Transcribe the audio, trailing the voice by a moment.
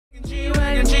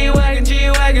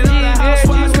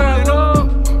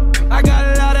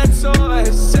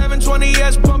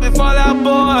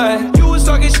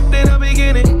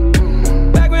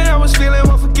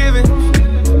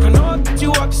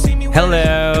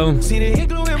Hello.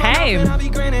 Hey.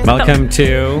 Welcome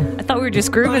to... I thought we were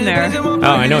just grooving there. Oh,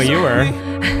 I know you were.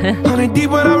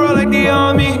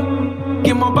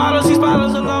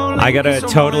 I gotta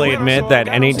totally admit that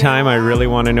anytime I really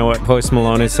want to know what Post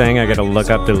Malone is saying, I gotta look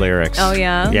up the lyrics. Oh,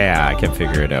 yeah? Yeah, I can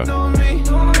figure it out.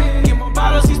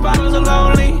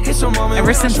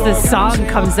 Ever since this song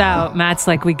comes out, Matt's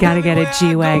like, we gotta get a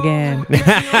G-Wagon.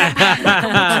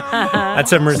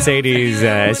 That's a Mercedes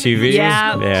SUV?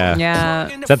 Yeah.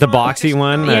 Is that the boxy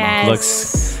one that Yes.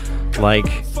 looks like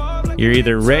you're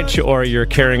either rich or you're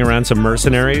carrying around some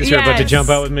mercenaries who are about to Yes. jump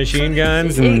out with machine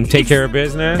guns and take care of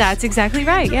business? That's exactly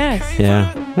right, yes.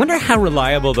 Yeah. Wonder how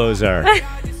reliable those are.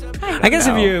 I guess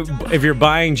if you're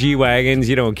buying G-Wagons,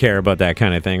 you don't care about that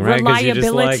kind of thing, right? 'Cause you're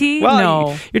just like, Reliability? well,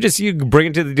 No. you bring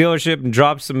it to the dealership and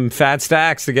drop some fat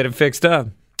stacks to get it fixed up.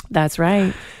 That's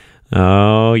right.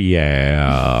 Oh,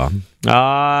 yeah.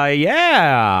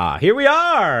 Yeah. Here we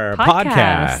are.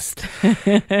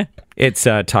 Podcast. It's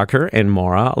Tucker and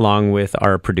Maura, along with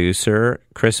our producer,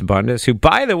 Chris Bundes, who,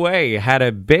 by the way, had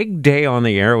a big day on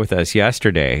the air with us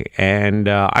yesterday. And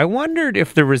I wondered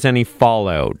if there was any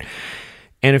fallout.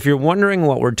 And if you're wondering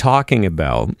what we're talking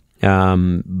about,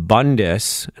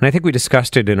 Bundes, and I think we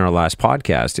discussed it in our last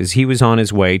podcast, is he was on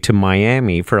his way to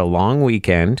Miami for a long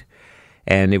weekend.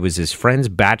 And it was his friend's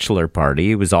bachelor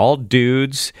party. It was all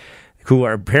dudes who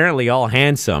are apparently all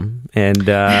handsome, and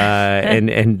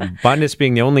and Bundes,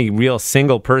 being the only real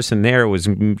single person there,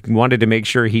 wanted to make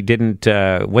sure he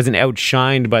wasn't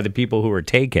outshined by the people who were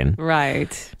taken.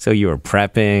 Right. So you were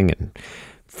prepping and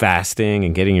fasting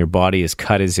and getting your body as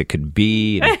cut as it could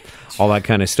be, and all that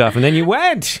kind of stuff. And then you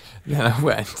went. Yeah, I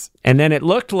went. And then it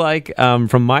looked like,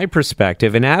 from my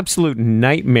perspective, an absolute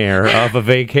nightmare of a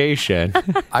vacation.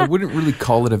 I wouldn't really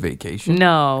call it a vacation.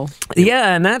 No.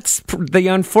 Yeah, and that's the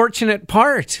unfortunate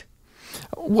part.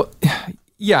 Well,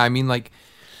 yeah, I mean, like,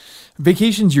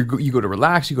 vacations, you go to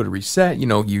relax, you go to reset. You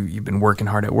know, you've been working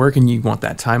hard at work, and you want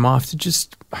that time off to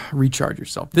just recharge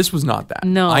yourself. This was not that.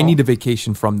 No. I need a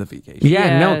vacation from the vacation.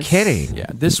 Yeah, no Yes. kidding. Yeah,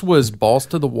 this was balls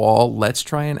to the wall. Let's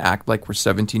try and act like we're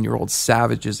 17-year-old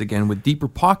savages again with deeper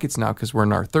pockets now because we're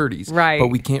in our 30s. Right. But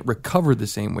we can't recover the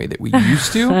same way that we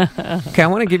used to. Okay, I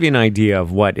want to give you an idea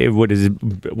of what it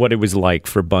was like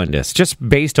for Bundes, just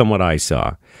based on what I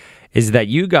saw, is that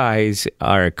you guys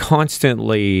are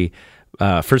constantly,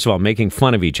 first of all, making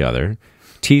fun of each other,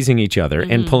 teasing each other,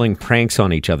 and pulling pranks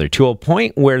on each other to a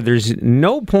point where there's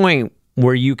no point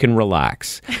where you can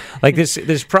relax. Like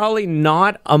there's probably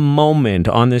not a moment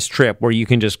on this trip where you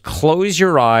can just close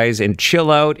your eyes and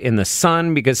chill out in the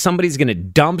sun because somebody's going to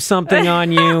dump something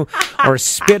on you or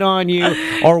spit on you,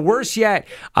 or worse yet,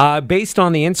 based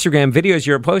on the Instagram videos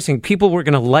you're posting, people were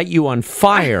going to light you on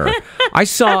fire. I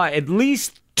saw at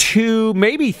least 2,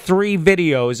 maybe 3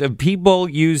 videos of people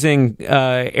using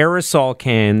aerosol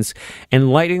cans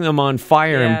and lighting them on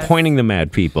fire and Yes. pointing them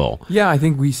at people. Yeah, I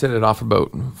think we set it off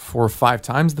about 4 or 5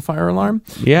 times, the fire alarm.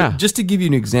 Yeah. But just to give you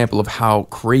an example of how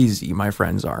crazy my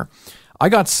friends are, I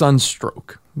got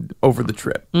sunstroke over the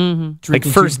trip. Mm-hmm. Like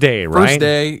first day, right? First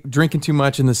day, drinking too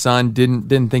much in the sun,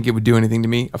 didn't think it would do anything to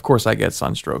me. Of course, I get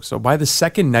sunstroke. So by the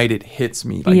second night, it hits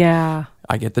me. Like, Yeah.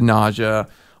 I get the nausea,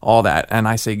 all that, and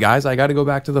I say, guys, I got to go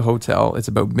back to the hotel. It's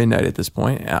about midnight at this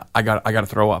point. I got to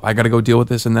throw up. I got to go deal with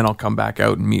this, and then I'll come back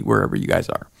out and meet wherever you guys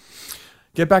are.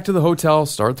 Get back to the hotel,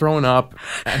 start throwing up.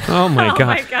 Oh my God.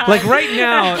 my God. Like right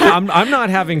now, I'm not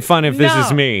having fun if this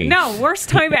is me. No, worst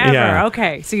time ever. Yeah.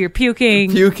 Okay, so you're puking.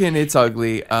 Puking, it's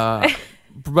ugly.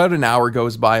 About an hour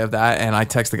goes by of that, and I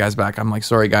text the guys back. I'm like,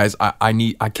 sorry guys,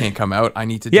 I can't come out. I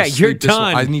need to Yeah, just you're sleep this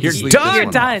one. done. I need You're to sleep done. this You're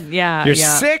one done. off. Yeah. You're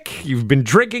yeah. sick. You've been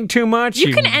drinking too much.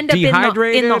 You can end up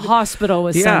dehydrated. in the hospital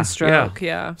with Yeah, sunstroke.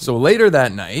 Yeah. So later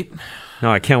that night,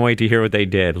 No, I can't wait to hear what they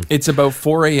did. it's about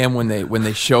 4 a.m. when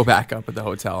they show back up at the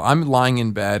hotel. I'm lying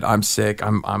in bed. I'm sick.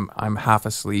 I'm half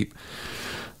asleep.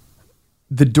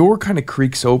 The door kind of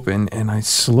creaks open, and I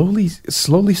slowly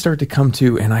start to come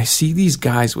to, and I see these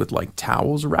guys with like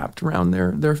towels wrapped around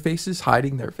their faces,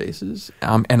 hiding their faces,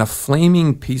 and a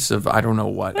flaming piece of I don't know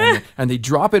what, and they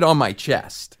drop it on my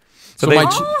chest. So they-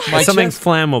 my something chest,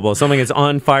 flammable. Something that's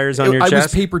on fires on your it chest.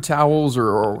 was paper towels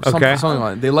or something, Okay. something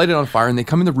like that. They light it on fire, and they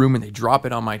come in the room and they drop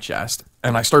it on my chest,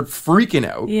 and I start freaking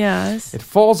out. Yes. It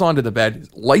falls onto the bed,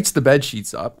 lights the bed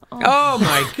sheets up. Oh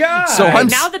my God. So I'm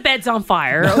Now the bed's on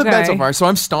fire. Now Okay. the bed's on fire, so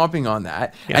I'm stomping on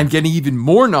that and getting even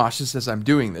more nauseous as I'm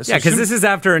doing this. yeah, because this is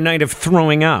after a night of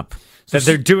throwing up. that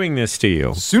they're doing this to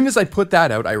you. As soon as I put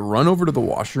that out, I run over to the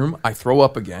washroom. I throw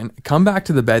up again. Come back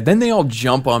to the bed. Then they all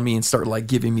jump on me and start like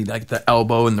giving me like the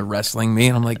elbow and the wrestling me.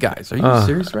 And I'm like, guys, are you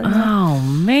serious right now? Oh,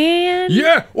 man.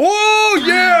 Yeah. Oh,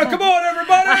 yeah. Come on,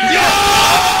 everybody.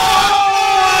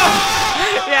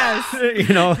 Yes.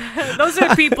 You know, Those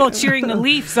are people cheering the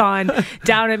Leafs on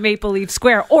down at Maple Leaf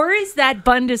Square. Or is that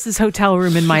Bundus' hotel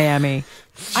room in Miami?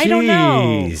 I don't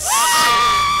know. jeez.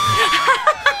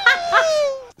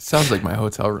 Sounds like my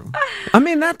hotel room. I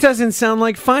mean, that doesn't sound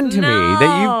like fun to me.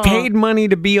 That you paid money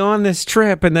to be on this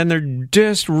trip, and then they're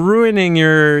just ruining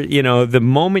your, you know, the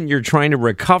moment you're trying to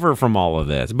recover from all of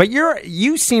this. But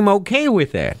you seem okay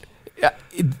with it. Yeah,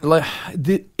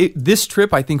 this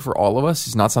trip, I think for all of us,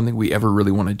 is not something we ever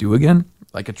really want to do again.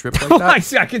 Like a trip like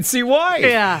that. I can see why.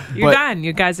 Yeah, you're done.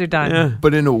 You guys are done. Yeah.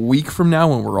 But in a week from now,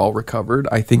 when we're all recovered,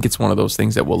 I think it's one of those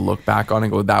things that we'll look back on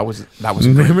and go, "That was a great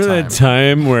Remember time." that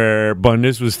time where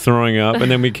Bundus was throwing up,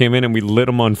 and then we came in and we lit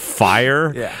him on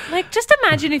fire? Yeah. Like, just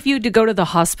imagine if you had to go to the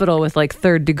hospital with like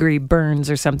 3rd-degree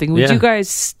burns or something. Would Yeah. you guys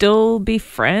still be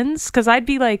friends? Because I'd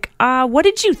be like, what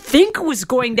did you think was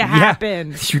going to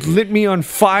happen? Yeah. You lit me on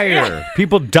fire.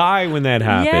 People die when that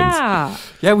happens. Yeah.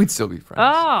 Yeah, we'd still be friends.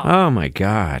 Oh, Oh my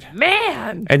God.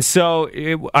 man. And so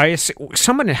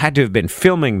someone had to have been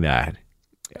filming that.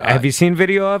 Have you seen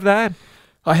video of that?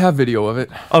 I have video of it.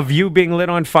 Of you being lit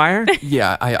on fire?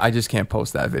 Yeah, I just can't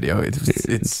post that video.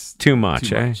 It's Too much,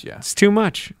 Too eh? much, yeah. It's too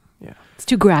much. yeah. It's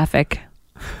too graphic.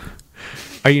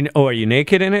 Are you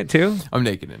naked in it too? I'm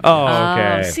naked in it. Oh,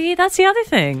 okay. See, that's the other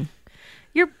thing.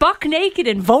 You're buck naked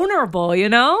and vulnerable, you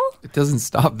know? It doesn't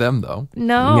stop them though.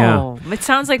 No. It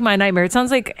sounds like my nightmare. It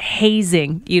sounds like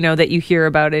hazing, you know, that you hear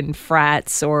about in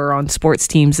frats or on sports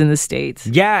teams in the States.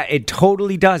 Yeah, it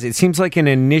totally does. It seems like an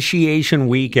initiation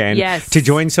weekend Yes. to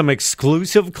join some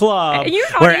exclusive club You're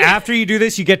not where even- after you do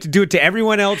this, you get to do it to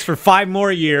everyone else for 5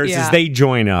 more years Yeah. as they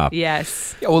join up.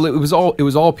 Yes. Yeah, well, it was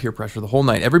all peer pressure the whole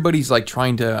night. Everybody's like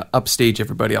trying to upstage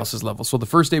everybody else's level. So the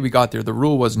first day we got there, the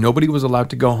rule was nobody was allowed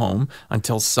to go home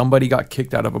until somebody got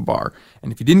kicked out of a bar.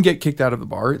 And if you didn't get kicked out of the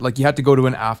bar, like you had to go to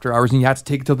an after hours and you had to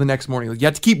take it till the next morning. Like you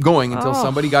had to keep going until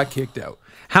somebody got kicked out.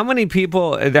 How many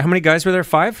guys were there?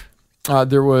 5?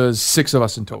 There was 6 of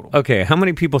us in total. Okay, how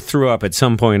many people threw up at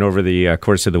some point over the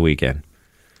course of the weekend?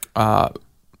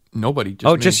 Nobody. Just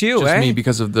Oh, me. just you, Just eh? me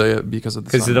because of the Because of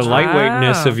sun. the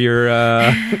lightweightness of your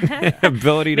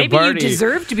ability to Maybe party. you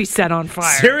deserve to be set on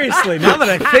fire. Seriously, now that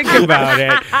I think about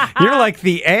it, you're like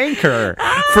the anchor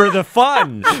for the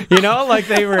fun. You know, like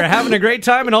they were having a great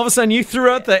time, and all of a sudden you threw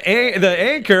out the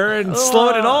anchor and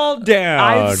slowed it all down.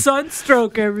 I have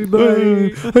sunstroke,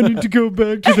 everybody. I need to go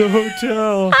back to the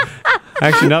hotel.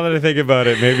 Actually, now that I think about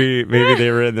it, maybe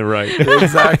they were in the right.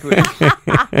 Exactly.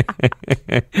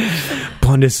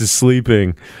 Bundus is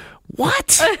sleeping.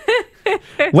 What?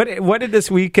 What did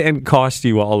this weekend cost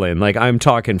you all in? Like, I'm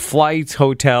talking flights,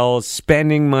 hotels,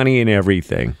 spending money, and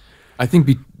everything. I think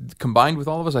combined with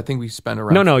all of us, I think we spent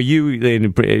around No,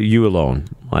 you alone.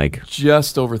 Like,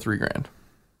 just over $3,000.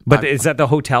 but is that the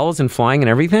hotels and flying and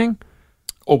everything?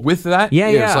 Oh, with that? Yeah.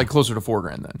 It's like closer to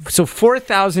 $4,000 then. So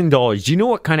 $4,000. Do you know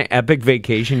what kind of epic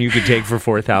vacation you could take for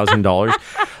 $4,000?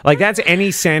 Like that's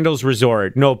any Sandals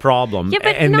resort, no problem. Yeah,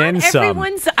 but and not then some.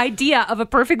 everyone's idea of a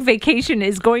perfect vacation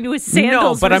is going to a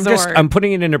Sandals No, but resort. I'm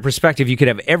putting it into perspective. You could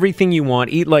have everything you want,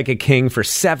 eat like a king for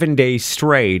 7 days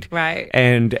straight, Right.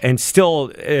 And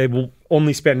still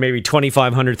only spend maybe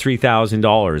 $2,500,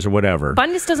 $3,000 or whatever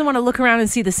Bundus doesn't want to look around and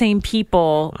see the same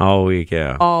people all week.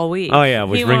 Yeah. all week. Oh yeah,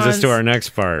 which He brings us to wants- our next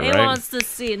part, He right? wants to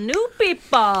see new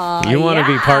people. You want to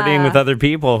be Yeah. partying with other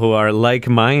people who are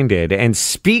like-minded. And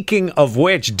speaking of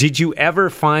which, did you ever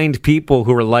find people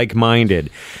who are like-minded?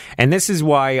 And this is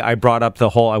why I brought up the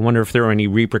whole, I wonder if there are any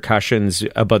repercussions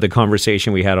about the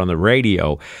conversation we had on the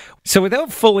radio. So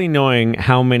without fully knowing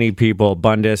how many people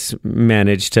Bundus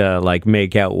managed to like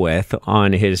make out with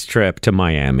on his trip to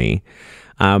Miami,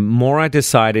 Maura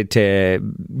decided to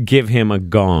give him a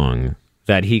gong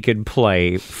that he could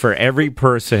play for every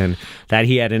person that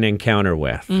he had an encounter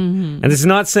with. And this is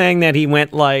not saying that he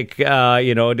went like,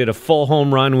 did a full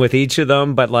home run with each of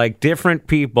them, but like different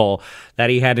people that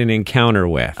he had an encounter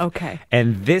with. Okay.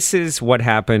 And this is what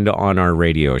happened on our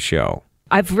radio show.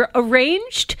 I've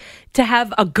arranged to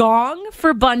have a gong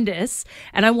for Bundus,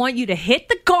 and I want you to hit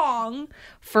the gong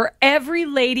for every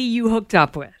lady you hooked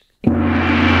up with.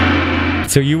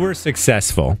 So you were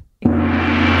successful.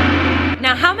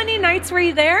 Now, how many nights were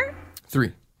you there?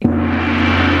 3.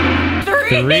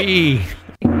 3.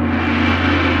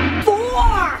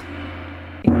 4.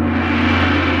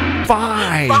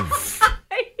 5.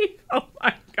 Oh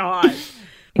my God.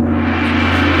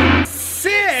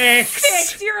 6.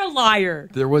 6. You're a liar?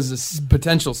 There was a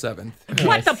potential seventh.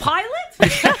 What, the pilot?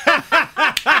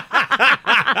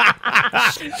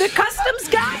 The customs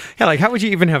guy? Yeah, like how would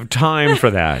you even have time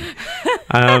for that?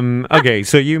 Okay,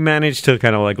 so you managed to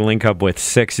kind of like link up with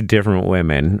 6 different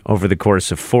women over the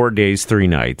course of 4 days, 3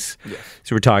 nights. Yes.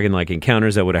 So we're talking like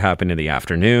encounters that would have happened in the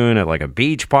afternoon at like a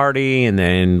beach party, and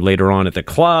then later on at the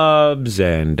clubs,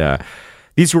 and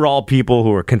these were all people who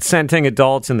were consenting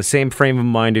adults in the same frame of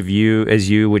mind of you as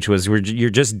you, which was you're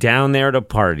just down there to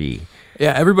party.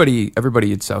 Yeah, everybody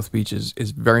at South Beach is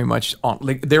very much on,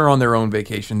 like they're on their own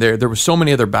vacation. There were so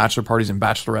many other bachelor parties and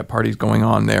bachelorette parties going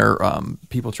on there.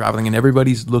 People traveling, and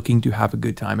everybody's looking to have a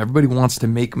good time. Everybody wants to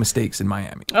make mistakes in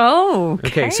Miami. Oh,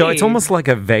 Okay, so it's almost like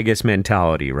a Vegas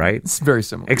mentality, right? It's very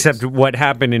similar. Except what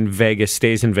happened in Vegas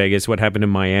stays in Vegas. What happened in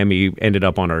Miami ended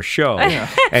up on our show.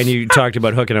 And you talked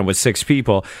about hooking up with 6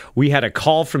 people. We had a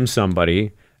call from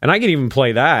somebody, and I can even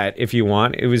play that if you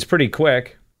want. It was pretty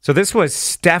quick. So this was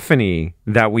Stephanie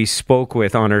that we spoke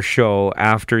with on our show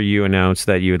after you announced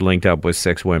that you had linked up with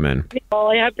 6 women.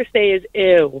 All I have to say is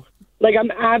ew. Like,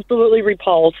 I'm absolutely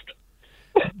repulsed.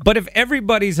 But if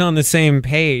everybody's on the same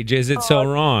page, is it so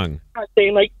wrong? I'm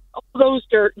saying, like, all those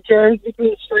germs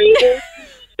between strangers.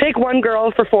 Pick one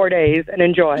girl for 4 days and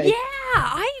enjoy.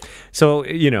 Yeah, So,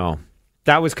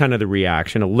 that was kind of the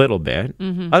reaction a little bit.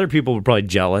 Other people were probably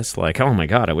jealous, like, oh my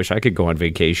God, I wish I could go on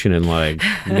vacation and like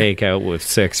make out with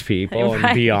 6 people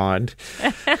and beyond.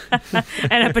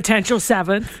 and a potential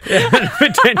 7th.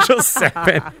 Potential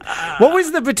 7th. What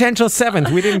was the potential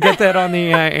 7th? We didn't get that on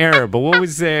the air, but what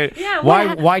was it? Yeah,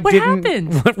 why what didn't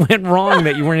happened? what went wrong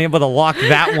that you weren't able to lock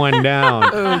that one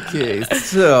down? Okay,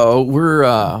 so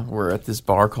we're at this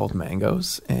bar called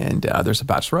Mangoes, and there's a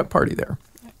bachelorette party there,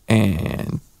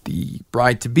 and the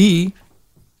bride-to-be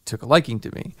took a liking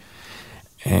to me,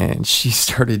 and she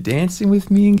started dancing with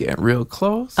me and getting real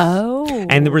close. Oh.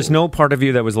 And there was no part of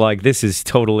you that was like, this is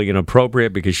totally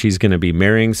inappropriate because she's going to be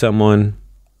marrying someone.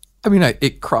 I mean,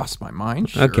 it crossed my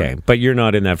mind. Sure. Okay, but you're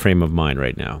not in that frame of mind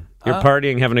right now. You're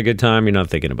partying, having a good time. You're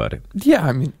not thinking about it. Yeah,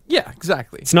 I mean, yeah,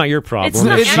 exactly. It's not your problem. It's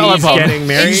not If any she's problem. getting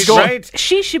married, She's going- right?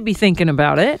 She should be thinking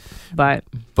about it, but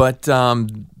But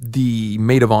the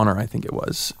maid of honor, I think it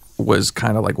was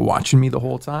kind of like watching me the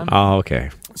whole time. Oh, okay.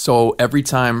 So every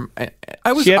time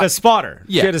I was, She had a spotter.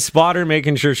 Yeah. She had a spotter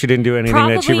making sure she didn't do anything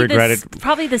that she regretted.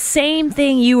 probably the same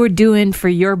thing you were doing for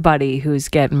your buddy who's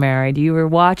getting married. You were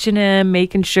watching him,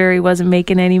 making sure he wasn't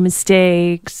making any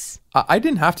mistakes. I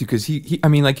didn't have to because he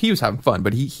was having fun,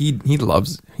 but he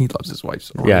loves his wife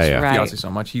so Yeah, his yeah. Right. fiance so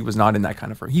much. He was not in that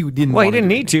kind of. He didn't. Well, he wanna didn't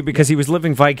do need to because he was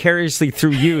living vicariously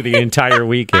through you the entire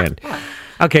weekend.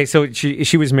 Okay, so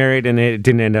she was married and it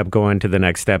didn't end up going to the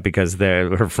next step because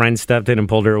her friend stepped in and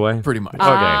pulled her away? Pretty much. Okay,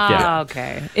 yeah.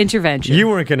 Okay. Intervention. You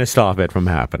weren't going to stop it from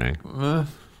happening. Or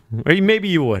maybe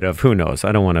you would have. Who knows?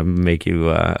 I don't want to make you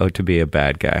out to be a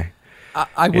bad guy.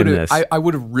 I would in have. this. I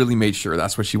would have really made sure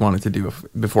that's what she wanted to do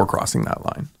before crossing that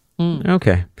line.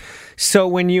 Okay. So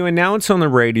when you announce on the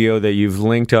radio that you've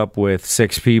linked up with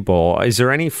 6 people, is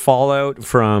there any fallout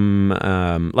from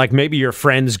like maybe your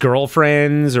friends'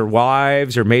 girlfriends or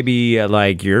wives or maybe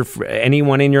like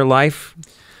anyone in your life?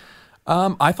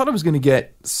 I thought I was going to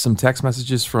get some text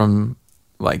messages from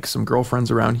like some girlfriends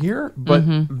around here, but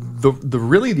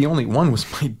the only one was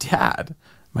my dad.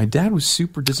 My dad was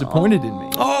super disappointed in me.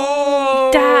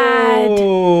 Oh, Dad.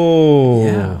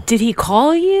 Yeah. Did he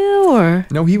call you or?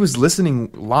 No, he was listening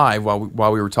live while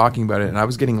we were talking about it, and I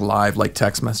was getting live like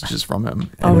text messages from him.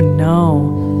 Oh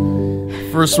no.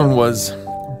 First one was,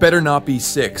 "Better not be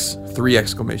 6, 3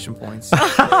 exclamation points.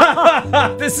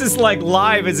 this is like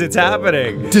live as it's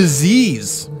happening.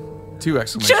 Disease, 2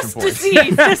 exclamation Just points.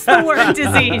 disease. Just the word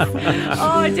disease.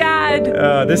 Oh,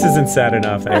 Dad. This isn't sad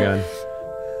enough. Hang on.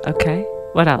 Okay.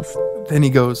 What else? Then he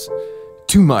goes,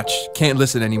 "Too much, can't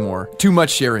listen anymore. Too much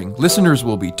sharing. Listeners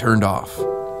will be turned off.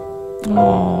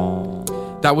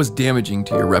 That was damaging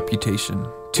to your reputation.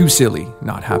 Too silly,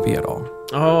 not happy at all."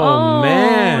 Oh,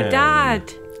 man.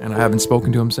 Dad. And I haven't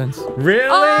spoken to him since. Really?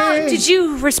 Oh, did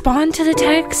you respond to the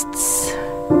texts?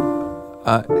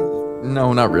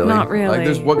 No, not really. Not really.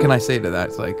 Like, what can I say to that?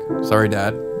 It's like, sorry,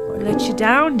 Dad. Like, Let you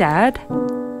down, Dad.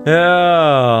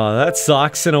 Oh, that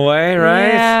sucks in a way,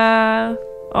 right? Yeah.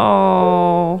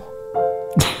 Oh.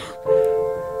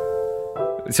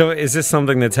 So is this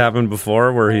something that's happened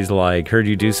before where he's like, heard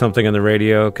you do something on the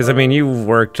radio? Because, I mean, you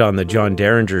worked on the John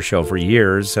Derringer show for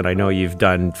years, and I know you've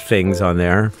done things on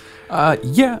there.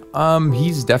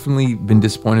 He's definitely been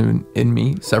disappointed in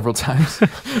me several times.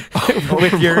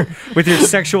 with your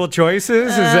sexual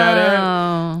choices? Is that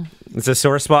Oh. it? It's a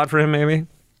sore spot for him, maybe?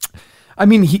 I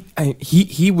mean,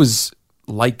 he was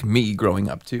like me growing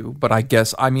up too. But I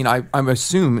guess, I mean, I'm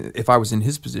assume if I was in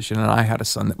his position and I had a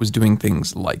son that was doing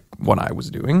things like what I was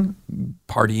doing,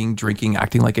 partying, drinking,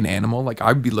 acting like an animal, like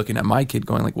I'd be looking at my kid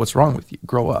going like, what's wrong with you?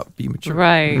 Grow up, be mature.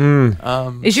 Right.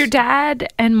 Is your dad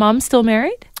and mom still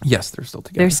married? Yes, they're still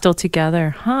together. They're still together,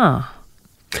 huh?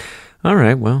 All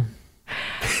right, well.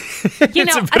 You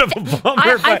It's know, a bit of a bummer,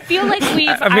 I but feel like we've.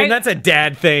 I mean, that's a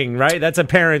dad thing, right? That's a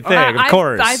parent thing, of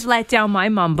course. I've let down my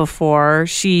mom before.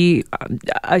 She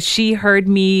heard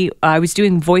me. I was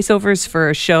doing voiceovers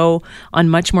for a show on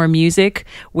Much More Music,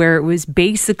 where it was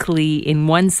basically in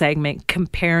one segment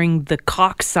comparing the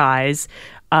cock size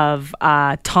of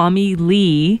Tommy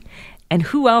Lee and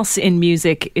who else in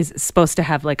music is supposed to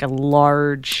have like a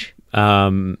large.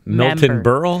 Milton Member.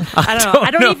 Berle? I don't know.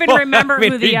 I don't even remember I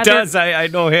mean, who the he other. does. I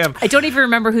know him. I don't even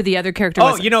remember who the other character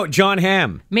Oh, was. you know, John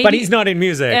Hamm. Maybe- But he's not in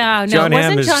music. Yeah, no, John it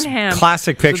wasn't Hamm is John Hamm.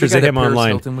 classic So the pictures guy of that him Paris online.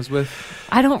 Hilton was with.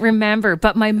 I don't remember,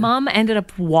 but my mom ended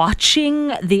up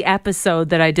watching the episode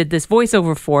that I did this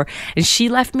voiceover for, and she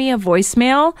left me a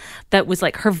voicemail that was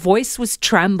like, her voice was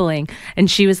trembling,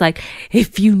 and she was like,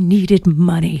 if you needed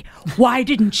money, why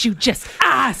didn't you just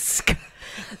ask?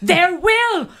 There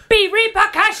will be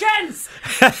repercussions.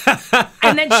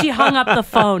 And then she hung up the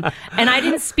phone, and I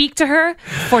didn't speak to her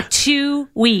for 2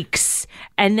 weeks.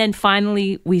 And then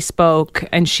finally we spoke,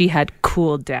 and she had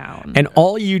cooled down. And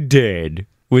all you did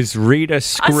was read a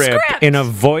script in a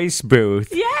voice booth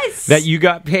Yes. that you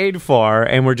got paid for,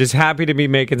 and we're just happy to be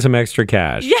making some extra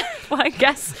cash. Yeah, well, I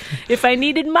guess if I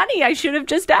needed money, I should have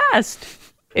just asked.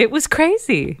 It was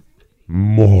crazy.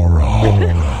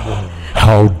 Moron.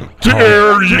 How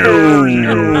dare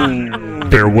you!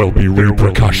 There will be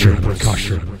repercussions.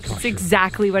 It's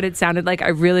exactly what it sounded like. I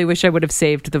really wish I would have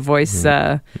saved the voice,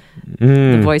 the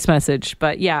voice message.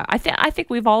 But yeah, I think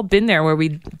we've all been there where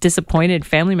we disappointed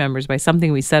family members by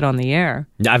something we said on the air.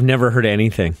 I've never heard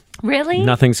anything. Really?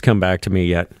 Nothing's come back to me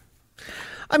yet.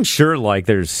 I'm sure, like,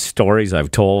 there's stories I've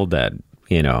told that,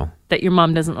 you know, That your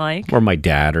mom doesn't like? or my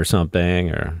dad or something,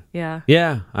 or Yeah.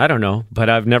 I don't know. But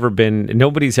I've never been,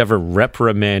 nobody's ever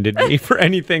reprimanded me for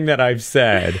anything that I've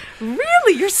said.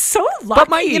 Really? You're so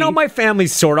lucky. But my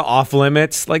family's sort of off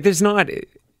limits. Like,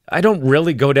 I don't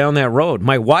really go down that road.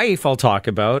 My wife, I'll talk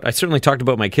about. I certainly talked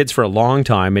about my kids for a long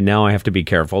time, and now I have to be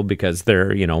careful because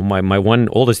they're, you know, my one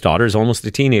oldest daughter is almost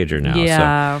a teenager now.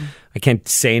 Yeah. So I can't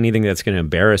say anything that's going to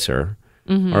embarrass her.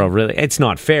 Or really, it's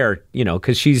not fair, you know,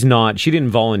 because she didn't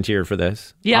volunteer for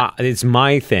this. Yeah. It's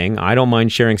my thing. I don't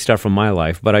mind sharing stuff from my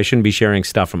life, but I shouldn't be sharing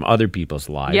stuff from other people's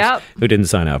lives Yep. who didn't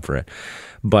sign up for it.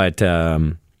 But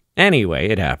anyway,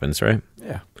 it happens, right?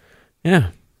 Yeah.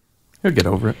 Yeah. He'll get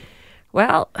over it.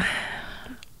 Well,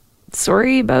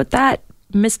 sorry about that,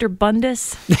 Mr.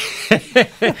 Bundus.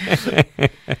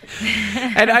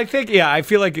 And I think, I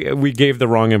feel like we gave the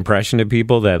wrong impression to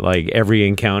people that like every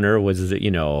encounter was,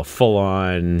 you know, full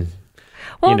on.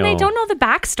 Well, you know, they don't know the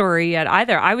backstory yet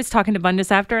either. I was talking to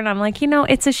Bundus after, and I'm like, you know,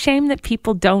 it's a shame that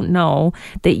people don't know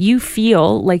that you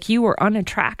feel like you were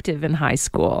unattractive in high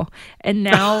school, and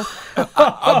now But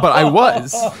I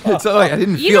was. It's not like I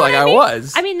didn't you feel know like what I mean?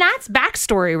 was. I mean, that's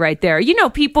backstory right there. You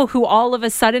know, people who all of a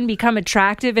sudden become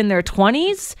attractive in their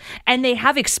 20s, and they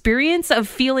have experience of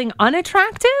feeling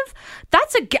unattractive.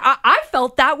 I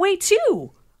felt that way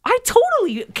too. I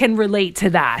totally can relate to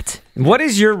that. what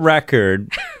is your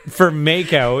record for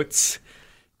makeouts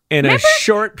in a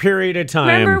short period of time?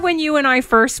 Remember when you and I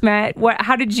first met?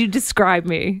 How did you describe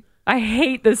me? I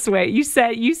hate this way. You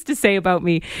used to say about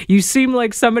me, you seem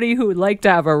like somebody who would like to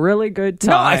have a really good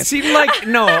No, time. I seem like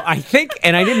I think,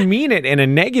 and I didn't mean it in a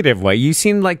negative way. You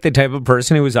seemed like the type of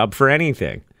person who was up for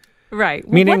anything. Right.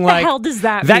 Meaning, what like, the hell does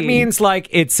that mean? That means like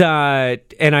it's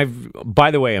and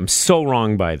by the way, I'm so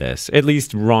wrong by this. At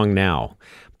least wrong now.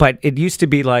 But it used to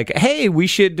be like, hey, we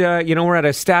should, we're at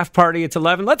a staff party. It's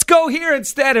 11. Let's go here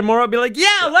instead. And Maura would be like,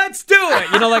 yeah, let's do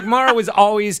it. You know, like Maura was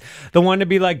always the one to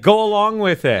be like, go along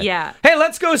with it. Yeah. Hey,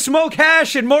 let's go smoke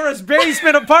hash in Maura's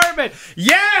basement apartment.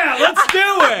 Yeah, let's do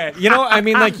it. You know, I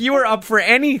mean, like you were up for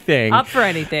anything. Up for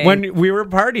anything. When we were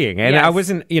partying. And Yes. I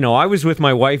wasn't, I was with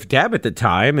my wife, Deb, at the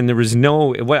time. And there was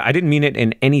I didn't mean it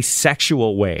in any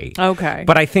sexual way. Okay.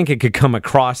 But I think it could come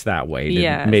across that way.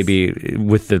 Yes. Maybe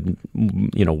with the,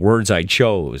 words I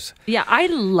chose. Yeah, I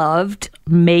loved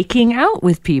making out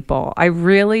with people. I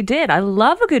really did. I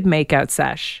love a good makeout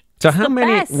sesh. So It's how the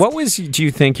many, best. what was, do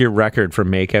you think, your record for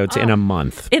makeouts in a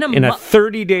month? In a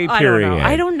 30-day period?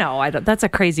 I don't know. That's a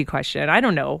crazy question. I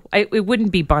don't know. It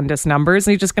wouldn't be Bundus numbers.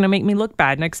 You're just going to make me look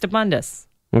bad next to Bundus.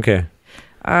 Okay.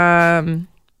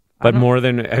 But more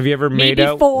than, have you ever made Maybe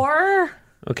out? 4.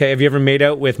 Okay, have you ever made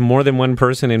out with more than one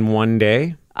person in one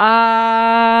day?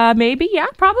 Maybe, yeah,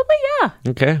 probably, yeah.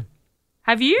 Okay.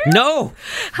 Have you? No.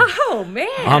 Oh man.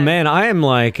 Oh man, I am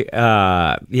like,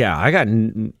 I got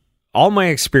all my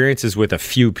experiences with a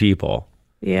few people.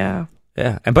 Yeah.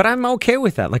 Yeah, but I'm okay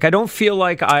with that. Like, I don't feel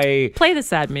like I Play the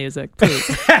sad music, please.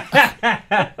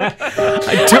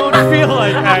 I don't feel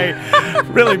like I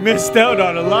really missed out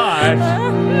on a lot.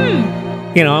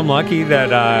 You know, I'm lucky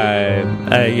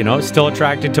that still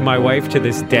attracted to my wife to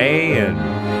this day.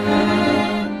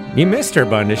 And you missed her,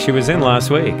 Bundes. She was in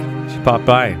last week. She popped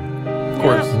by. Of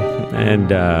course.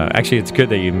 And actually, it's good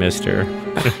that you missed her.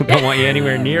 I don't want you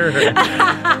anywhere near her.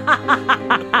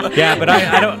 Yeah, but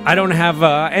I don't have.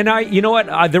 And you know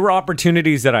what? There were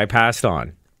opportunities that I passed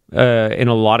on in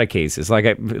a lot of cases, like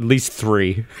at least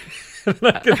 3. I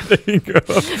can think of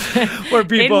where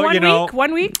people, In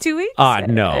 1 week, 2 weeks?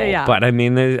 No. Yeah. But I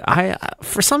mean,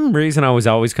 for some reason, I was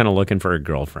always kind of looking for a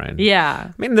girlfriend. Yeah.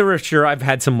 I mean, I've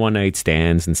had some one night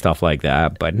stands and stuff like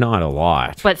that, but not a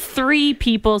lot. But 3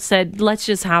 people said, let's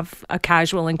just have a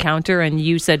casual encounter. And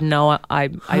you said, no, I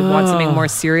want something more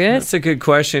serious. That's a good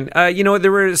question.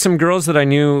 There were some girls that I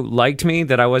knew liked me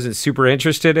that I wasn't super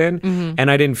interested in. Mm-hmm. And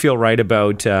I didn't feel right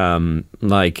about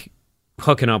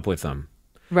hooking up with them.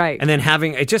 Right. And then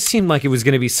it just seemed like it was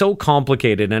going to be so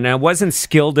complicated, and I wasn't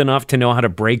skilled enough to know how to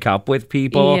break up with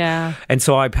people. Yeah. And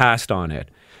so I passed on it.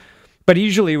 But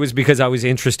usually it was because I was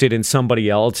interested in somebody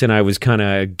else and I was kind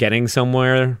of getting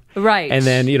somewhere. Right. And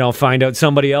then, find out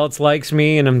somebody else likes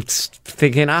me and I'm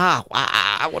thinking,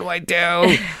 what do I do?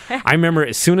 I remember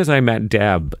as soon as I met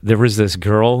Deb, there was this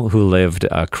girl who lived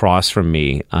across from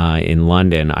me in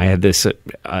London. I had this,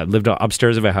 lived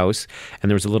upstairs of a house and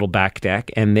there was a little back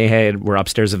deck and were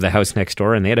upstairs of the house next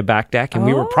door and they had a back deck and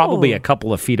we were probably a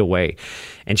couple of feet away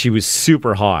and she was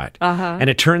super hot. Uh-huh. And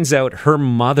it turns out her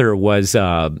mother was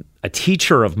a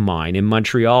teacher of mine in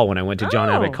Montreal when I went to John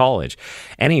Abbott College.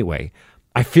 Anyway,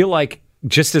 I feel like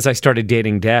just as I started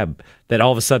dating Deb, that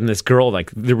all of a sudden this girl, like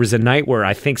there was a night where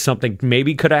I think something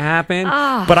maybe could have happened,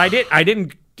 but I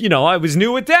didn't, I was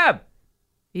new with Deb.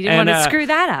 You didn't want to screw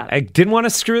that up. I didn't want to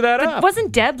screw that up.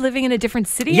 Wasn't Deb living in a different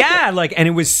city? Yeah, and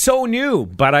it was so new,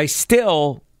 but I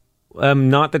still am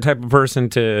not the type of person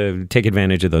to take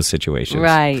advantage of those situations.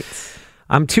 Right.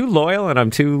 I'm too loyal and I'm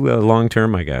too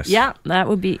long-term, I guess. Yeah, that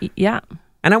would be, yeah.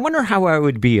 And I wonder how I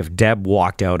would be if Deb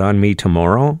walked out on me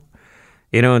tomorrow,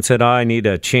 and said, I need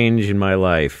a change in my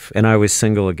life, and I was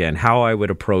single again, how I would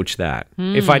approach that.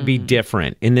 If I'd be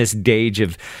different in this age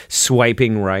of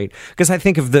swiping right. Because I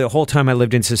think of the whole time I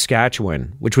lived in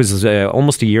Saskatchewan, which was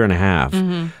almost a year and a half.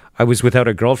 Mm-hmm. I was without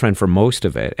a girlfriend for most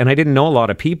of it, and I didn't know a lot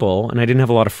of people, and I didn't have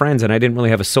a lot of friends, and I didn't really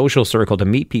have a social circle to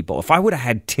meet people. If I would have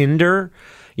had Tinder,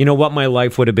 what my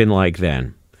life would have been like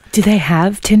then. Do they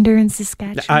have Tinder in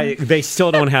Saskatchewan? They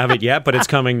still don't have it yet, but it's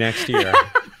coming next year.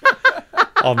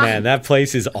 Oh, man, that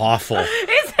place is awful.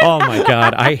 Oh, my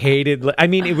God. I hated it. I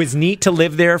mean, it was neat to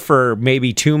live there for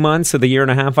maybe 2 months of the year and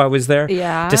a half I was there.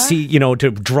 Yeah. To see, to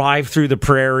drive through the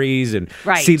prairies and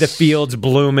see the fields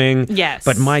blooming. Yes.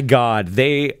 But my God,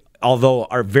 they, although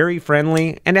are very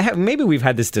friendly, and maybe we've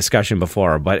had this discussion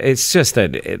before, but it's just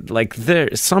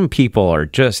that, some people are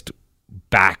just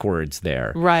backwards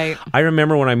there. Right. I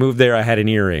remember when I moved there, I had an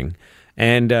earring.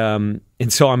 And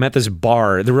so I'm at this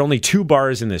bar. There were only 2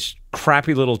 bars in this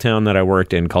crappy little town that I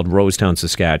worked in called Rosetown,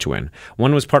 Saskatchewan.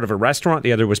 One was part of a restaurant.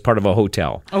 The other was part of a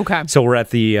hotel. Okay. So we're at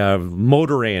the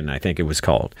Motor Inn, I think it was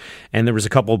called. And there was a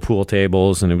couple of pool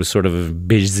tables, and it was sort of a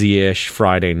busy-ish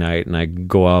Friday night. And I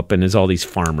go up, and there's all these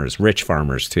farmers, rich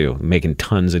farmers too, making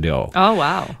tons of dough. Oh,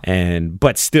 wow.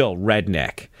 But still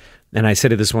redneck. And I said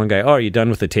to this one guy, are you done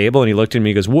with the table? And he looked at me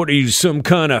and goes, what are you, some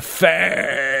kind of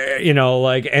fair?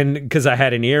 And because I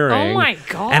had an earring. Oh, my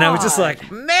God. And I was just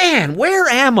like, man, where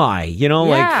am I?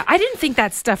 Yeah, I didn't think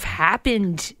that stuff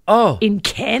happened in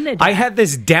Canada. I had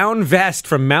this down vest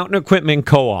from Mountain Equipment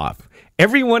Co-op.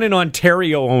 Everyone in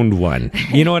Ontario owned one.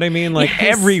 You know what I mean? Like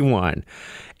everyone.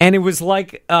 And it was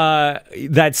like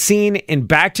that scene in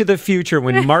Back to the Future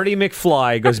when Marty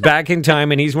McFly goes back in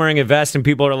time and he's wearing a vest and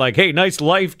people are like, hey, nice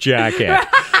life jacket.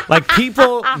 Like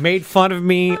people made fun of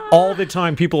me all the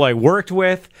time, people I worked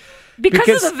with.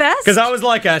 Because of the vest? Because I was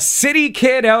like a city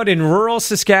kid out in rural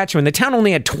Saskatchewan. The town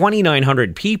only had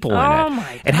 2,900 people in it. Oh, my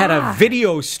God. It had a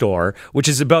video store, which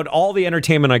is about all the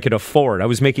entertainment I could afford. I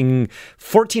was making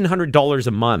 $1,400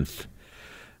 a month.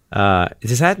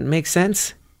 Does that make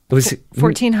sense? It was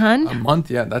 1,400 a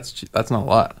month. Yeah, that's not a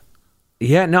lot.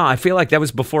 Yeah, no, I feel like that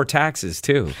was before taxes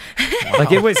too. Wow.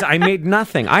 Like it was, I made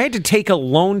nothing. I had to take a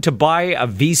loan to buy a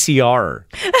VCR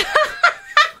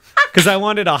because I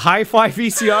wanted a hi-fi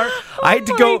VCR. I had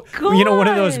to go, one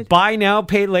of those buy now,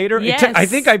 pay later. Yes. I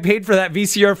think I paid for that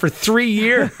VCR for 3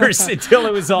 years until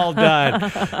it was all done.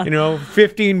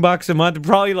 $15 a month,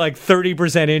 probably like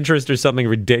 30% interest or something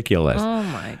ridiculous. Oh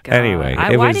my God. Anyway,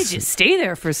 why did you stay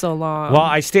there for so long? Well,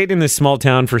 I stayed in this small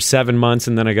town for 7 months,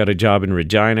 and then I got a job in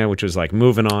Regina, which was like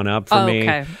moving on up for me.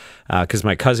 Okay. Because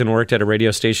my cousin worked at a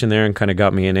radio station there and kind of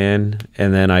got me an in.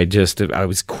 And then I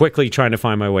was quickly trying to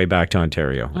find my way back to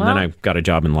Ontario. And then I got a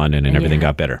job in London and everything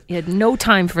got better. You had no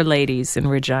time for ladies in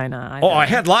Regina. I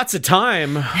had lots of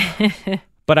time,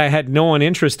 but I had no one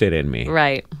interested in me.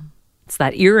 Right. It's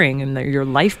that earring and your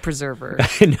life preserver.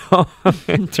 I know.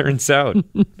 It turns out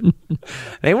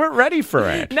they weren't ready for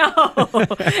it. No.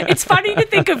 It's funny to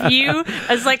think of you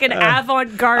as like an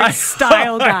avant-garde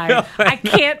style guy. I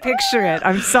can't picture it.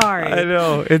 I'm sorry. I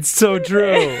know. It's so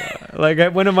true.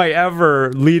 Like, when am I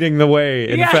ever leading the way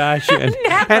in fashion?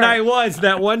 Never. And I was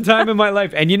that one time in my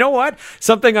life. And you know what?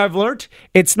 Something I've learned,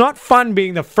 it's not fun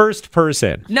being the first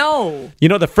person. No.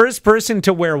 The first person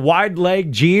to wear wide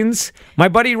leg jeans, my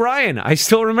buddy Ryan, I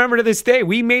still remember to this day,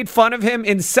 we made fun of him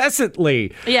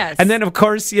incessantly. Yes. And then, of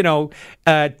course,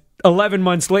 11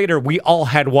 months later, we all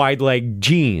had wide leg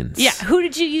jeans. Yeah. Who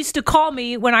did you used to call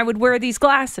me when I would wear these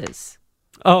glasses?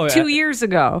 Oh, 2 years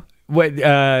ago. What,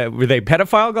 were they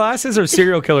pedophile glasses or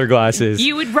serial killer glasses?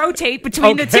 You would rotate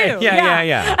between the two.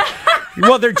 Yeah.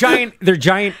 Well, they're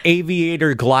giant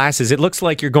aviator glasses. It looks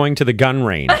like you're going to the gun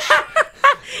range.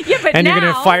 Yeah, but and now, you're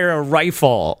going to fire a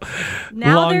rifle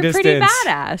now long they're distance. pretty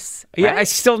badass. Right? Yeah, I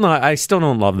still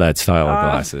don't love that style of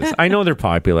glasses. I know they're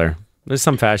popular. There's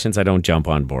some fashions I don't jump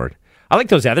on board. I like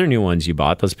those other new ones you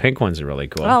bought. Those pink ones are really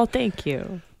cool. Oh, thank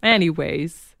you.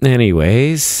 Anyways,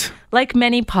 like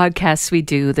many podcasts we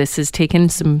do, this has taken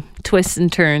some twists and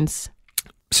turns.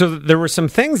 So there were some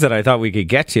things that I thought we could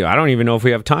get to. I don't even know if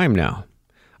we have time now.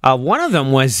 One of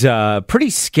them was a pretty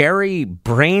scary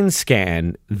brain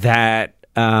scan that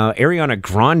Ariana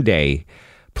Grande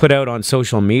put out on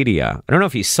social media. I don't know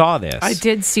if you saw this. I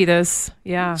did see this.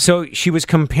 Yeah. So she was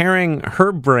comparing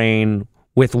her brain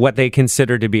with what they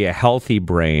consider to be a healthy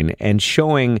brain and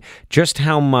showing just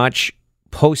how much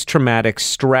post-traumatic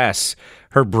stress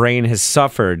her brain has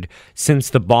suffered since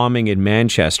the bombing in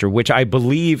Manchester, which I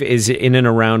believe is in and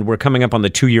around, we're coming up on the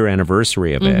 2-year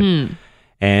anniversary of it.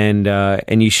 And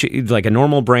like a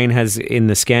normal brain has, in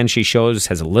the scan she shows,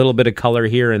 has a little bit of color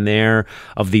here and there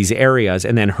of these areas.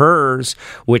 And then hers,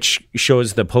 which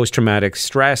shows the post-traumatic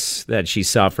stress that she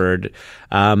suffered,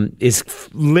 is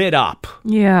lit up.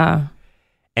 Yeah.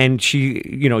 And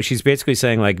she's basically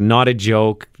saying, like, not a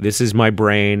joke. This is my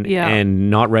brain, and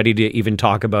not ready to even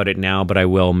talk about it now, but I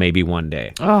will maybe one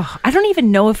day. Oh, I don't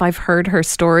even know if I've heard her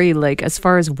story, like, as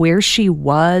far as where she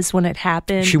was when it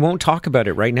happened. She won't talk about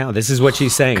it right now. This is what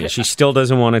she's saying. She still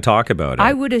doesn't want to talk about it.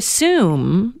 I would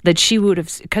assume that she would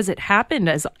have, because it happened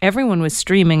as everyone was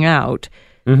streaming out,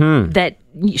 that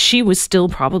she was still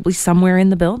probably somewhere in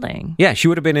the building. Yeah, she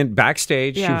would have been in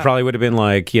backstage. Yeah. She probably would have been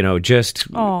like, just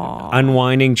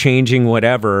unwinding, changing,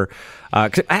 whatever.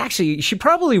 Actually, she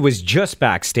probably was just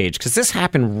backstage because this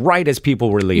happened right as people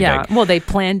were leaving. Yeah, well, they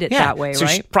planned it that way, so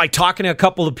right? she's probably talking to a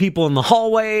couple of people in the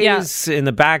hallways, in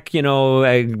the back,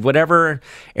 whatever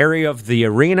area of the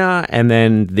arena, and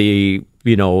then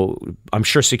I'm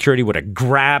sure security would have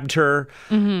grabbed her,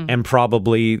 and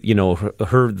probably,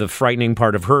 the frightening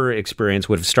part of her experience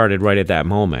would have started right at that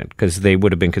moment because they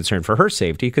would have been concerned for her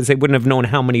safety because they wouldn't have known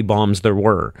how many bombs there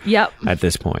were at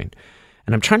this point.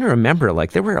 And I'm trying to remember,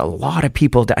 like, there were a lot of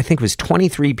people. I think it was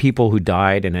 23 people who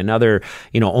died and another,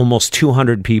 almost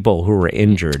 200 people who were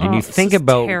injured. And you think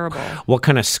about what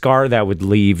kind of scar that would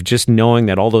leave just knowing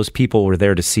that all those people were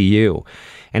there to see you.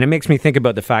 And it makes me think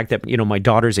about the fact that, my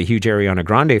daughter's a huge Ariana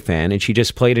Grande fan and she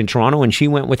just played in Toronto and she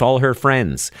went with all her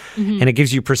friends. And it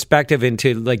gives you perspective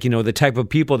into, like, the type of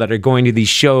people that are going to these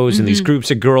shows and these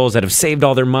groups of girls that have saved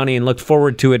all their money and looked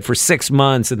forward to it for 6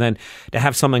 months and then to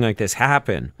have something like this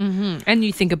happen. And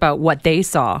you think about what they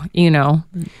saw,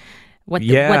 what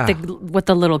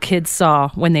the little kids saw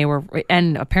when they were,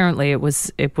 and apparently it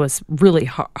was really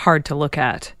hard to look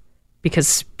at.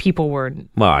 Because people were...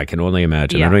 Well, I can only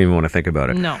imagine. Yeah. I don't even want to think about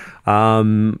it. No.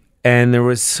 And there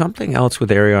was something else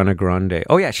with Ariana Grande.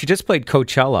 Oh, yeah. She just played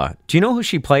Coachella. Do you know who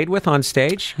she played with on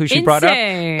stage? Who she brought up?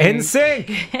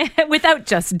 NSYNC. Without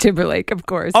Justin Timberlake, of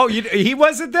course. Oh, he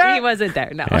wasn't there? He wasn't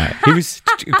there, no. Yeah. He was,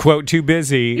 quote, too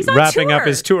busy wrapping up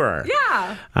his tour.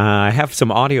 Yeah. I have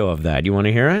some audio of that. You want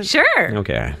to hear it? Sure.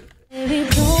 Okay.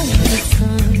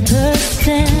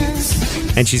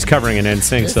 And she's covering an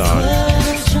NSYNC song.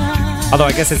 Although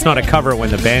I guess it's not a cover when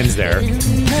the band's there.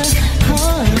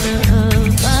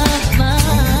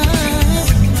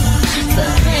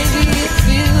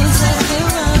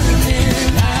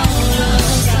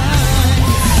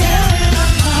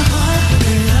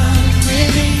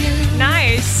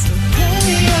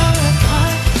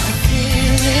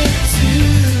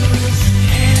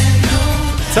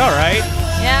 It's all right.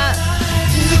 Yeah.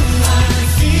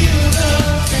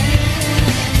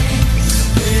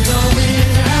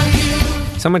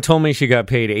 Someone told me she got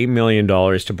paid $8 million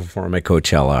to perform at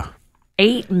Coachella.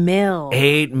 8 mil.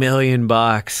 $8 million.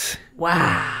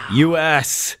 Wow.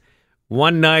 US.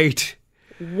 One night.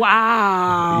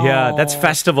 Wow. Yeah, that's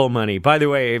festival money. By the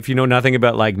way, if you know nothing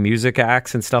about like music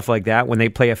acts and stuff like that, when they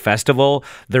play a festival,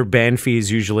 their band fee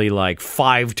is usually like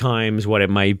 5 times what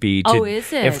it might be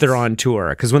is it? if they're on tour.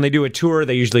 Because when they do a tour,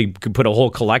 they usually could put a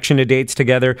whole collection of dates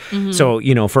together. So,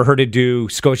 you know, for her to do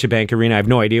Scotiabank Arena, I have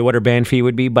no idea what her band fee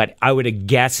would be, but I would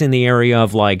guess in the area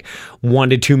of like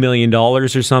 $1 to $2 million or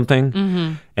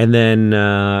something. And then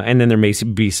there may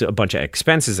be a bunch of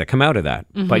expenses that come out of that.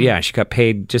 But yeah, she got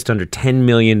paid just under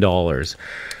 $10 million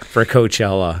for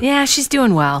Coachella. Yeah, she's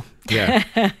doing well. Yeah.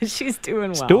 She's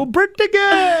doing well. Still pretty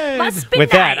good. Must be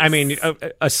With that, I nice. mean,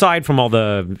 aside from all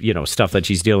the, you know, stuff that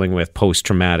she's dealing with,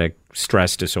 post-traumatic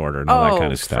stress disorder and all that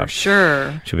kind of stuff. For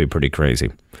sure. Should be pretty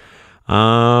crazy.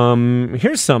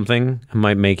 Here's something that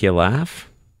might make you laugh.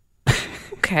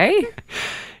 Okay.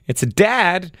 It's a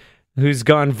dad who's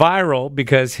gone viral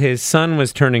because his son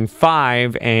was turning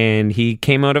 5 and he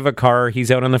came out of a car. He's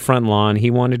out on the front lawn.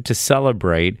 He wanted to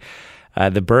celebrate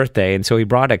the birthday, and so he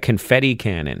brought a confetti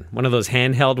cannon, one of those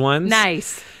handheld ones.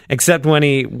 Nice. Except when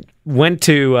he went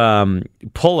to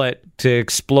pull it to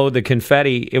explode the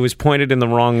confetti, it was pointed in the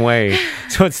wrong way.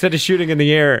 So instead of shooting in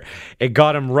the air, it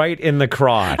got him right in the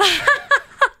crotch.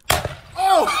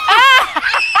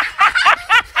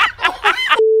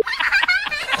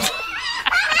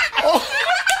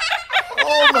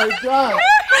 Oh my God.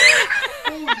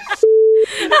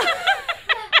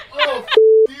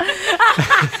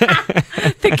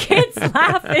 The kid's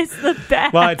laugh is the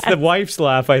best. Well, it's the wife's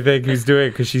laugh, I think, who's doing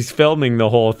it because she's filming the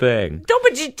whole thing. No,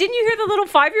 but didn't you hear the little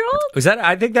 5-year-old? Was that?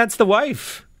 I think that's the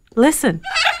wife. Listen.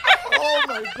 Oh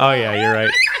my God. Oh yeah, you're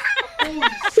right.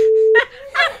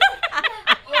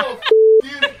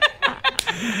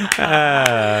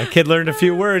 Kid learned a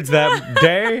few words that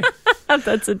day.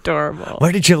 That's adorable.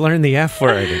 Where did you learn the F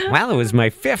word? Well, it was my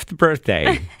 5th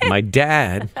birthday. My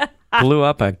dad blew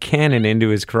up a cannon into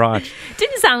his crotch.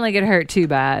 Didn't sound like it hurt too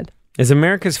bad. Is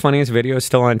America's Funniest Video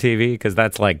still on TV? Because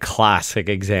that's like classic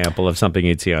example of something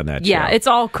you'd see on that Yeah, show. it's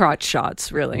all crotch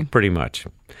shots, really. Pretty much.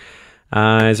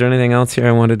 Is there anything else here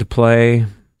I wanted to play?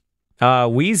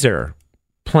 Weezer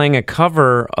playing a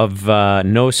cover of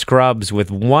No Scrubs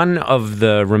with one of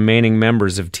the remaining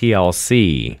members of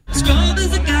TLC. Scrub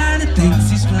is a guy that thinks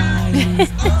he's fly.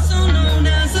 He's also known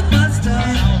as a buster.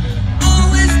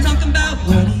 Always talking about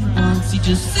what he wants. He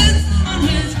just sits on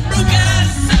his broke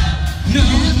ass. No,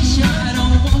 I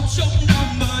don't want your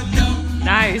number. No,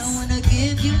 Nice. I wanna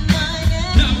give you mine.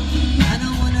 No, I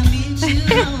don't wanna meet you.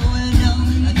 No, I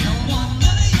don't want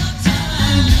none of your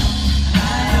time. I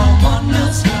don't want no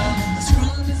scrub.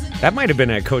 Scrub is a That might have been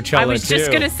at Coachella, I was just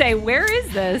too. going to say, where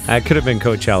is this? That could have been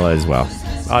Coachella as well.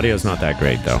 Audio's not that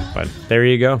great, though. But there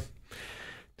you go.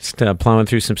 Just plowing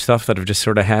through some stuff that I've just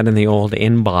sort of had in the old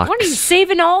inbox. What are you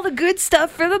saving all the good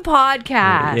stuff for the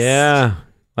podcast? Yeah.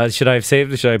 Should I have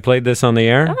saved it? Should I have played this on the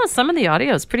air? Oh, some of the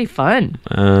audio is pretty fun.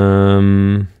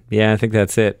 Yeah, I think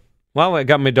that's it. Well, I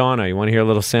got Madonna. You want to hear a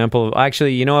little sample?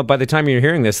 Actually, you know what? By the time you're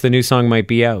hearing this, the new song might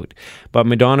be out. But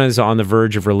Madonna's on the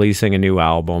verge of releasing a new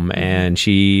album, and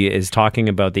she is talking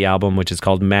about the album, which is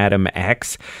called Madam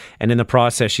X. And in the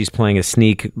process, she's playing a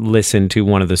sneak listen to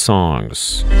one of the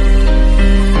songs.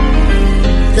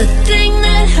 The thing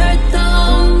that hurt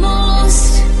the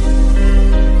most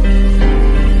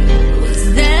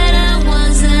was that I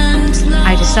wasn't lost.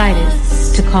 I decided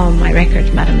to call my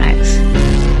record Madam X.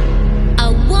 I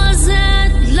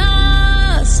wasn't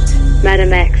lost.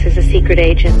 Madam X is a secret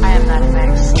agent. I am Madam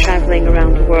X. Traveling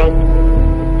around the world,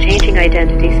 changing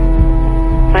identities,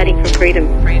 fighting for freedom.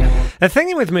 The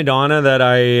thing with Madonna that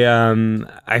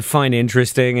I find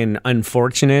interesting and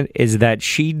unfortunate is that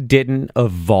she didn't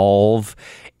evolve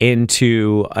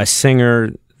into a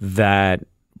singer that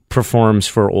performs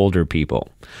for older people.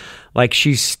 Like,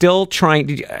 she's still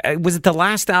trying. Was it the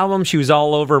last album? She was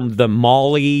all over the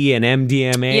Molly and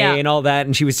MDMA and all that,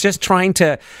 and she was just trying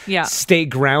to stay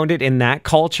grounded in that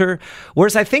culture.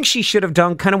 Whereas I think she should have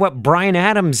done kind of what Bryan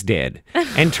Adams did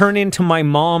and turn into my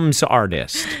mom's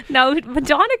artist. No,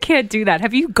 Madonna can't do that.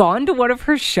 Have you gone to one of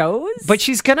her shows? But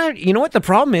she's gonna. You know what the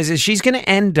problem is she's gonna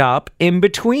end up in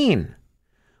between,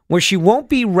 where she won't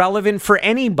be relevant for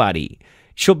anybody.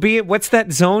 She'll be at what's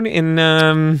that zone in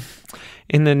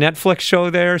the Netflix show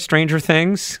there, Stranger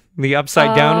Things, the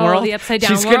Upside Down world. The Upside Down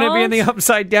She's world? going to be in the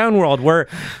Upside Down world where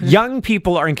young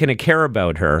people aren't going to care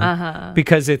about her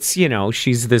because it's, you know,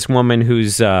 she's this woman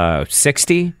who's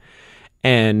 60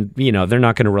 and, you know, they're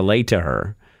not going to relate to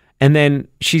her. And then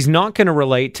she's not going to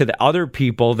relate to the other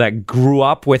people that grew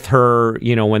up with her,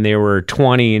 you know, when they were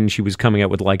 20 and she was coming out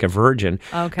with Like a Virgin.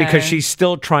 Okay. Because she's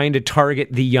still trying to target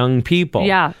the young people.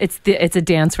 Yeah, it's a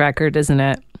dance record, isn't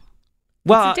it?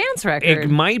 Well, it's a dance record. It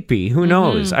might be. Who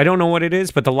knows? I don't know what it is,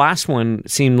 but the last one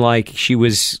seemed like she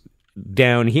was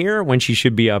down here when she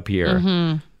should be up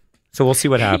here. So we'll see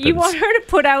what happens. You want her to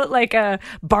put out like a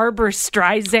Barbara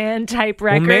Streisand type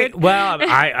record? Well,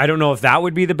 I don't know if that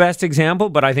would be the best example,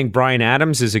 but I think Bryan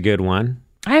Adams is a good one.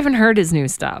 I haven't heard his new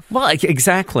stuff. Well,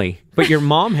 exactly. But your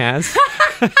mom has.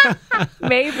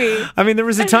 Maybe. I mean, there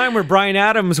was a time where Bryan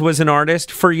Adams was an artist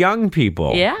for young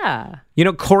people. Yeah. You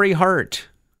know, Corey Hart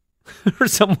or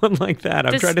someone like that.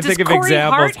 I'm trying to think of Corey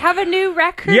examples. Hart have a new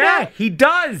record? Yeah, he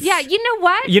does. Yeah, you know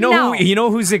what? You know No. you know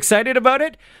who's excited about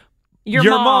it? Your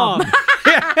mom.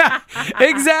 Yeah,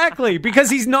 exactly. Because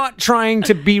he's not trying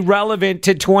to be relevant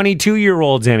to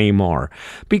 22-year-olds anymore.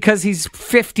 Because he's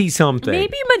 50-something.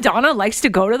 Maybe Madonna likes to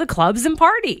go to the clubs and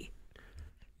party.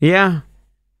 Yeah,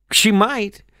 she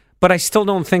might. But I still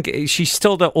don't think she's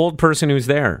still the old person who's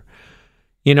there.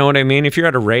 You know what I mean? If you're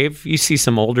at a rave, you see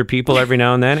some older people every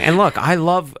now and then. And look,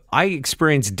 I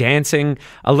experienced dancing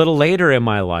a little later in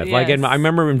my life. Yes. Like, I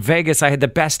remember in Vegas, I had the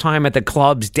best time at the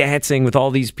clubs dancing with all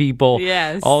these people.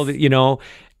 Yes. You know,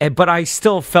 but I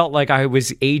still felt like I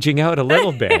was aging out a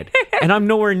little bit. And I'm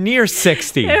nowhere near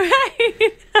 60.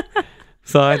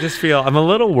 So I just feel I'm a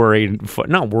little worried,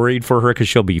 not worried for her because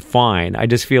she'll be fine. I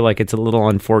just feel like it's a little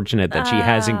unfortunate that she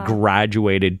hasn't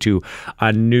graduated to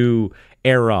a new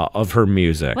era of her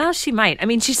music. Well, she might. I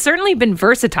mean, she's certainly been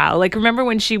versatile. Like, remember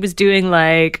when she was doing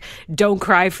like "Don't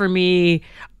Cry for Me,"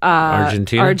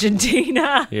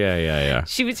 Argentina. Yeah.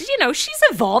 She was, you know, she's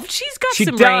evolved. She's got She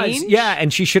some does, range. yeah,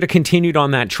 and she should have continued on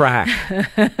that track.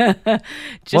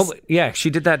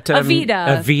 She did that.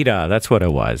 Evita, that's what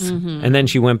it was. And then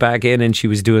she went back in and she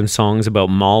was doing songs about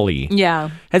Molly.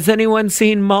 Yeah. Has anyone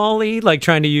seen Molly? Like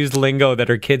trying to use lingo that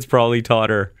her kids probably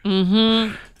taught her.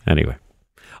 Anyway,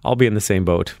 I'll be in the same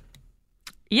boat.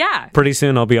 Yeah. Pretty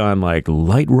soon I'll be on like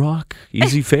Light Rock,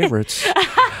 Easy Favorites,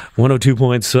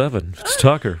 102.7. It's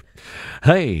Tucker.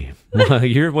 Hey, you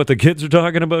hear what the kids are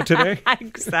talking about today?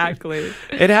 Exactly.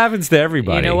 It happens to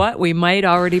everybody. You know what? We might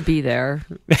already be there.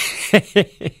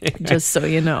 Just so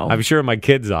you know. I'm sure in my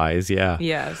kids' eyes, yeah.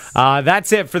 Yes.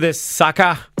 That's it for this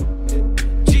sucker.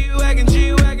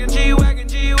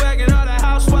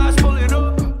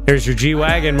 Here's your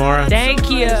G-Wagon, Maura. Thank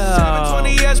you.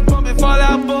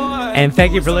 And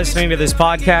thank you for listening to this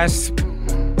podcast.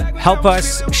 Help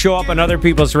us show up on other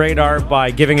people's radar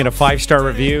by giving it a 5-star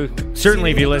review.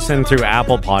 Certainly if you listen through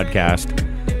Apple Podcast.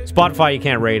 Spotify, you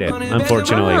can't rate it,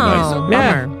 unfortunately.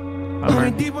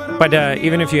 But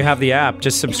even if you have the app,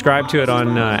 just subscribe to it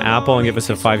on Apple and give us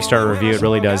a 5-star review. It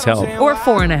really does help. Or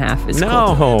 4.5 is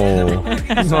No. cool.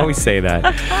 I always say that.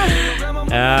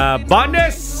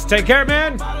 Bondus, take care,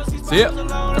 man. See ya.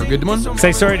 Have a good one.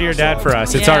 Say sorry to your dad for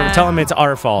us. Tell him it's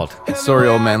our fault. Sorry,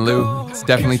 old man Lou. It's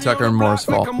definitely Tucker and Moore's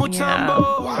fault.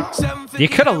 Yeah. You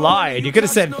could have lied. You could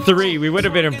have said 3. We would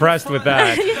have been impressed with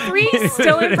that. 3 is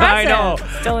still impressive. I know.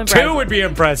 Still impressive. 2 would be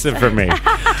impressive for me.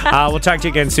 We'll talk to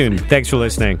you again soon. Thanks for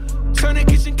listening. Turn the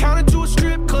kitchen counter to